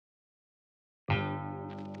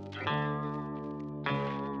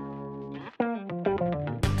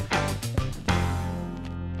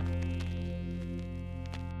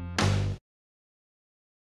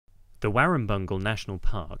The Warrumbungle National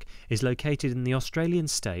Park is located in the Australian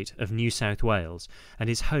state of New South Wales and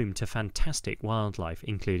is home to fantastic wildlife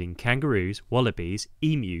including kangaroos, wallabies,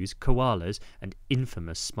 emus, koalas and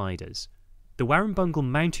infamous spiders. The Warrumbungle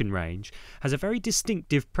mountain range has a very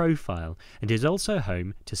distinctive profile and is also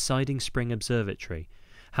home to Siding Spring Observatory,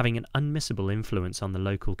 having an unmissable influence on the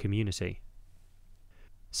local community.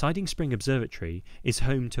 Siding Spring Observatory is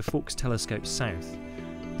home to Faulkes Telescope South,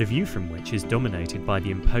 the view from which is dominated by the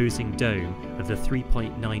imposing dome of the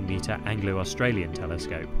 3.9-metre Anglo-Australian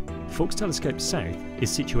telescope. Faulkes Telescope South is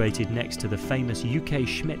situated next to the famous UK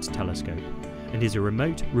Schmidt telescope and is a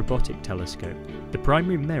remote robotic telescope. The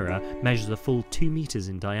primary mirror measures a full 2 metres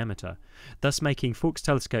in diameter, thus making Faulkes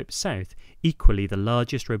Telescope South equally the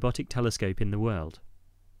largest robotic telescope in the world.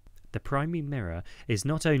 The primary mirror is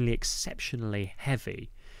not only exceptionally heavy,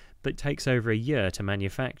 but takes over a year to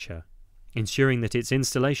manufacture, ensuring that its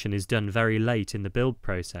installation is done very late in the build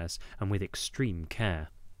process and with extreme care.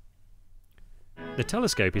 The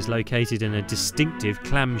telescope is located in a distinctive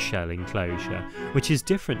clamshell enclosure, which is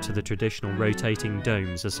different to the traditional rotating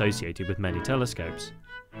domes associated with many telescopes.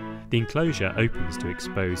 The enclosure opens to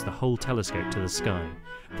expose the whole telescope to the sky,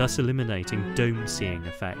 thus eliminating dome-seeing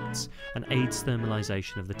effects and aids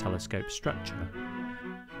thermalization of the telescope structure.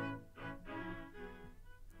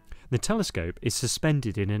 The telescope is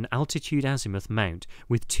suspended in an altitude-azimuth mount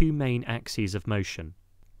with 2 main axes of motion.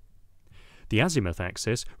 The azimuth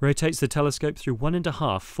axis rotates the telescope through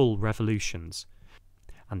 1.5 full revolutions,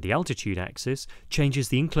 and the altitude axis changes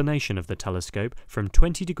the inclination of the telescope from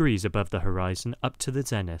 20 degrees above the horizon up to the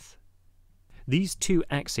zenith. These 2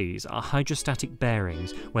 axes are hydrostatic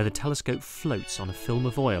bearings where the telescope floats on a film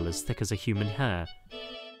of oil as thick as a human hair.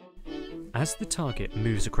 As the target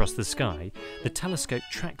moves across the sky, the telescope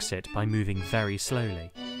tracks it by moving very slowly.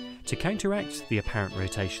 To counteract the apparent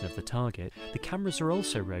rotation of the target, the cameras are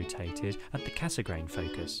also rotated at the Cassegrain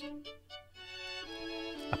focus.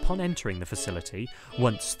 Upon entering the facility,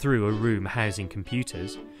 once through a room housing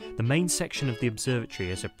computers, the main section of the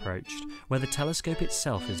observatory is approached, where the telescope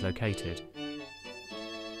itself is located.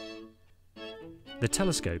 The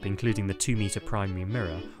telescope, including the 2-metre primary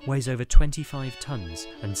mirror, weighs over 25 tonnes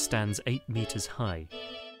and stands 8 metres high.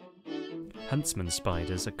 Huntsman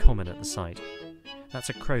spiders are common at the site. That's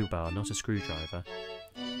a crowbar, not a screwdriver.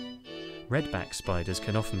 Redback spiders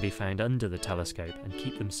can often be found under the telescope and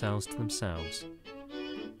keep themselves to themselves.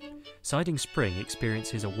 Siding Spring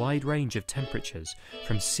experiences a wide range of temperatures,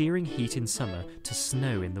 from searing heat in summer to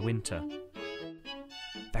snow in the winter.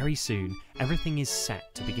 Very soon, everything is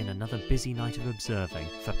set to begin another busy night of observing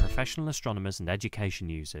for professional astronomers and education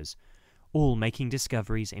users, all making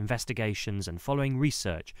discoveries, investigations and following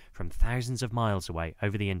research from thousands of miles away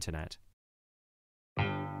over the internet.